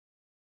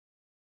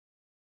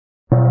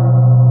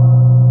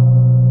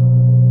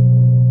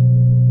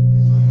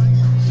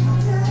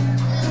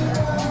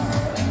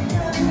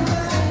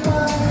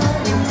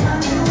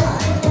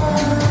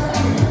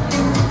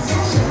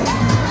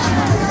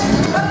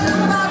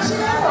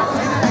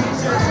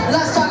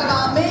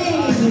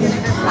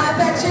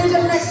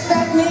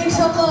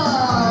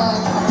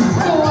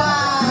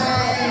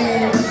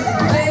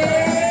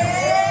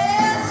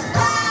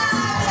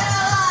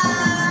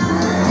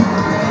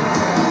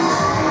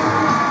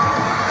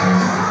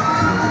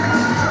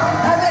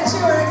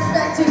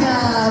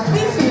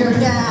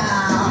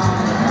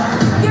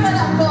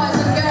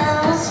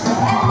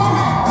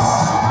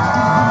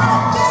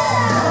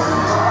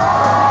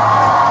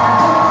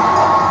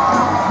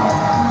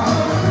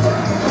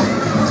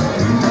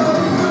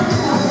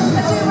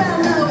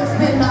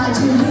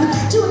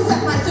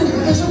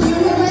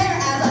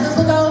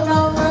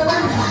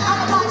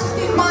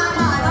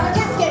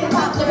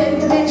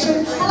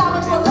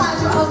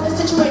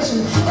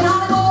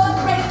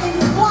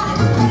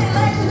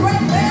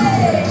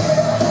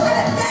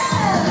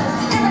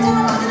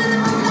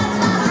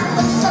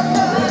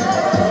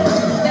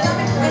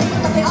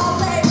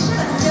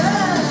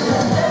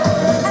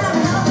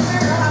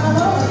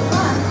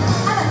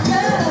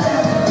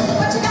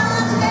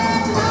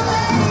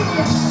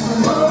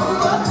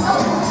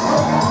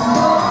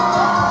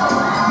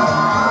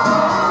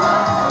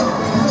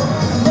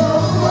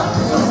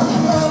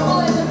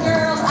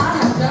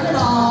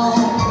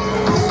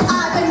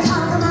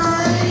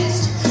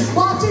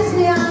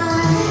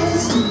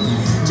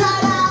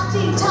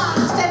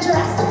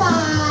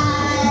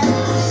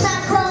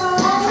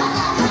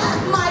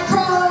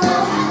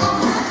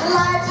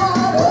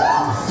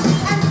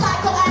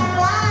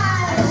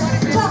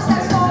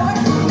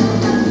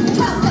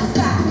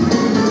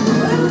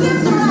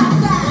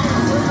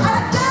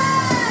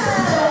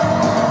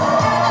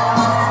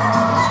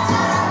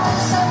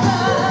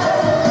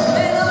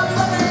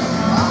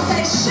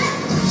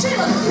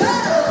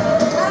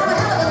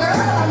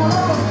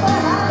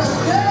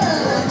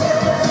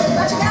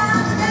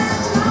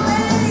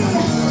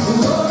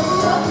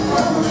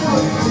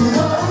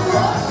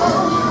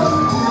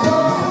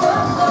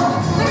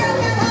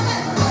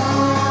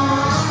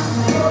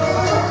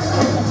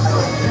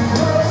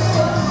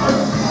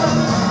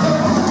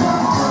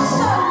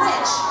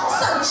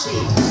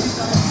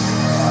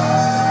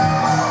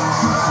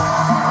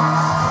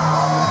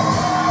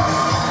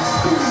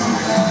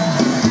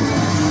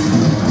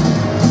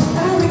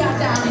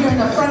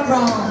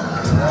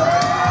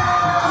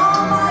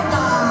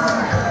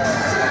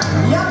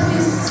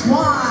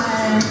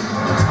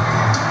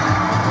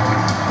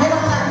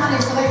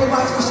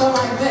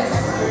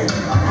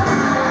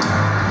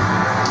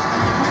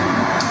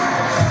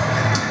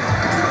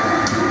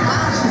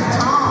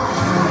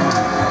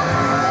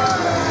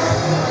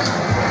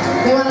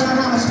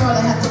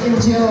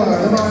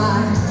endure before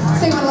I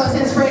sing one of those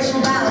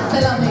inspirational ballads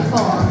they love me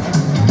for.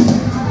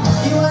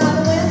 You are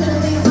the wind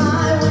beneath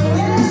my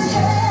wings.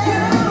 You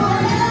are the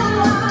wind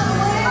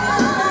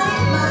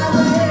beneath my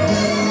wings.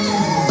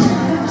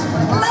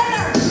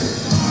 Later!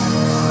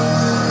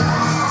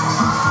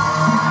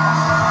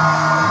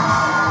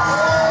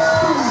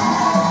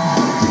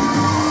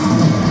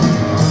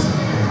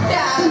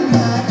 Yeah, I'm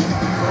good.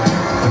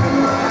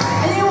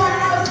 And you want to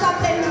know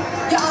something?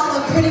 You all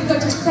look pretty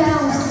good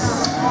yourselves.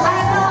 I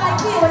have no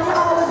idea what you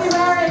all would be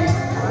wearing.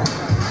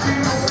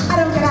 I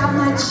don't get out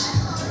much.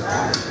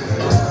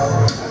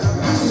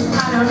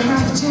 I don't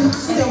have to.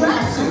 So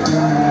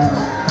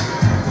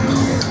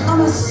I'm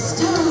a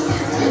stove.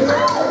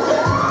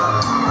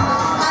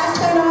 I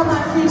spend all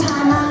my free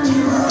time on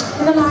you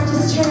in the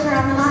largest chair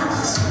on the lot,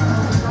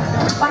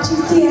 watching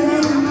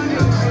CNN.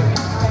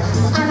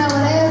 I know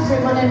what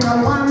everyone in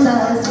Rwanda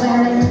is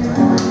wearing.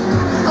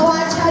 Oh, I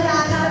tell you, I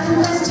gotta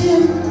confess to you,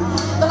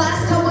 the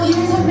last couple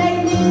years have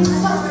made me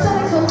so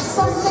cynical,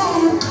 so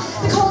sad.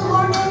 The Cold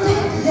War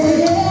ended,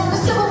 the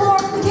Civil War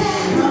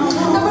began,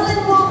 the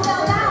Berlin Wall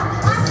fell down.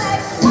 I say,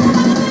 what am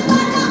I gonna do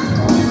back up?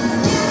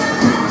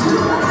 Yeah, I do,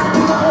 I gotta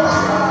do it.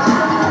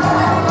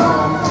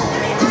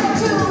 Every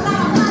attitude, not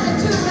a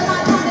platitude, and my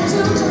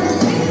attitude to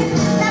receive it.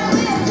 Never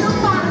been too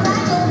far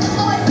fragile,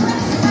 always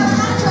ready to have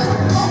a natural.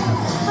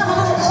 I'm a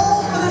little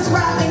old for this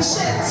rapping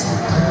shit,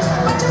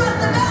 but you must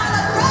have known I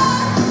look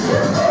good.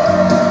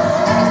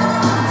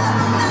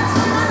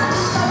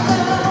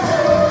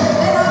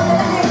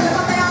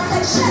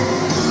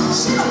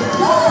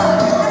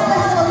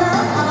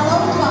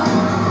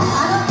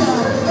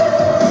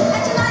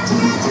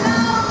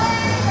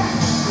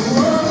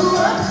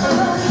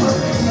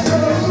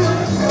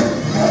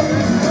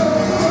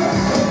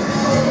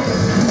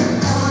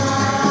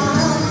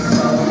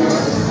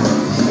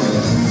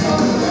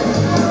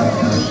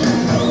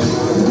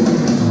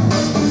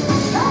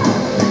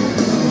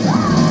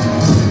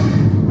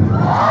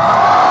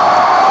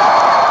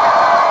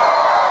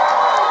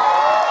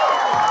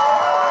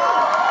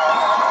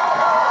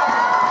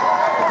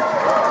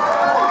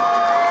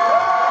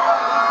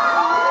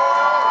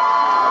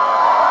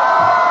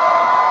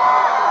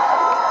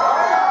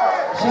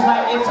 She's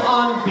like, it's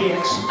on,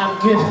 bitch. I'm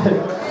good.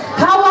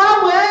 How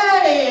are we?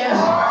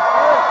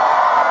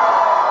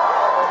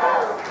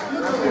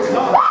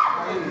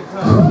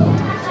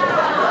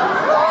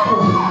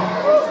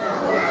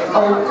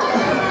 Oh.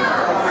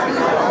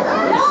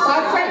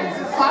 Five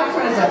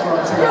friends I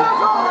brought today.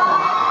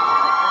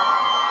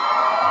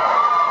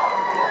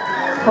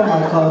 Oh my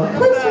god.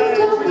 Please don't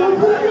go.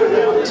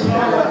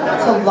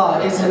 That's a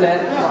lot, isn't it?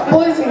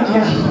 Boys and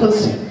girls.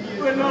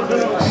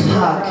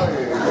 Fuck.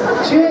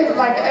 Do you,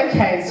 like,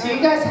 okay, so you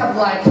guys have,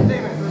 like,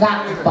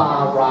 that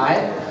bar,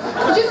 right?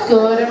 Which is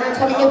good, everyone's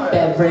having a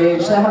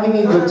beverage, they're having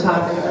a good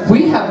time.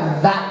 We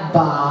have that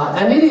bar,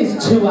 and it is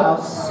to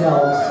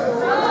ourselves.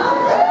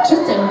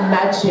 Just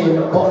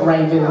imagine what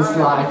Raven's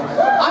like.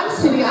 I'm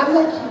sitting, I'm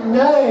like,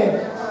 no,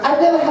 I've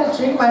never had a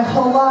drink my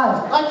whole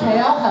life. Okay,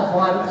 I'll have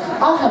one.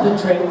 I'll have a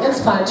drink, it's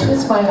fine,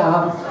 twist my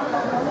arm.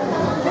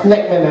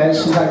 Next minute,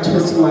 she's like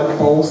twisting my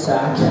ball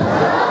sack.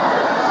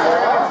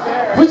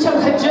 Which I'm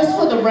like, just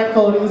for the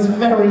record, is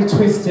very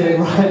twisted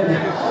right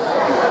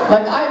now.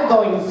 Like, I'm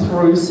going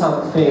through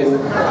something.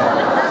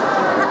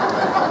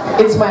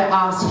 It's my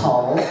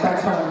asshole.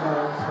 That's what I'm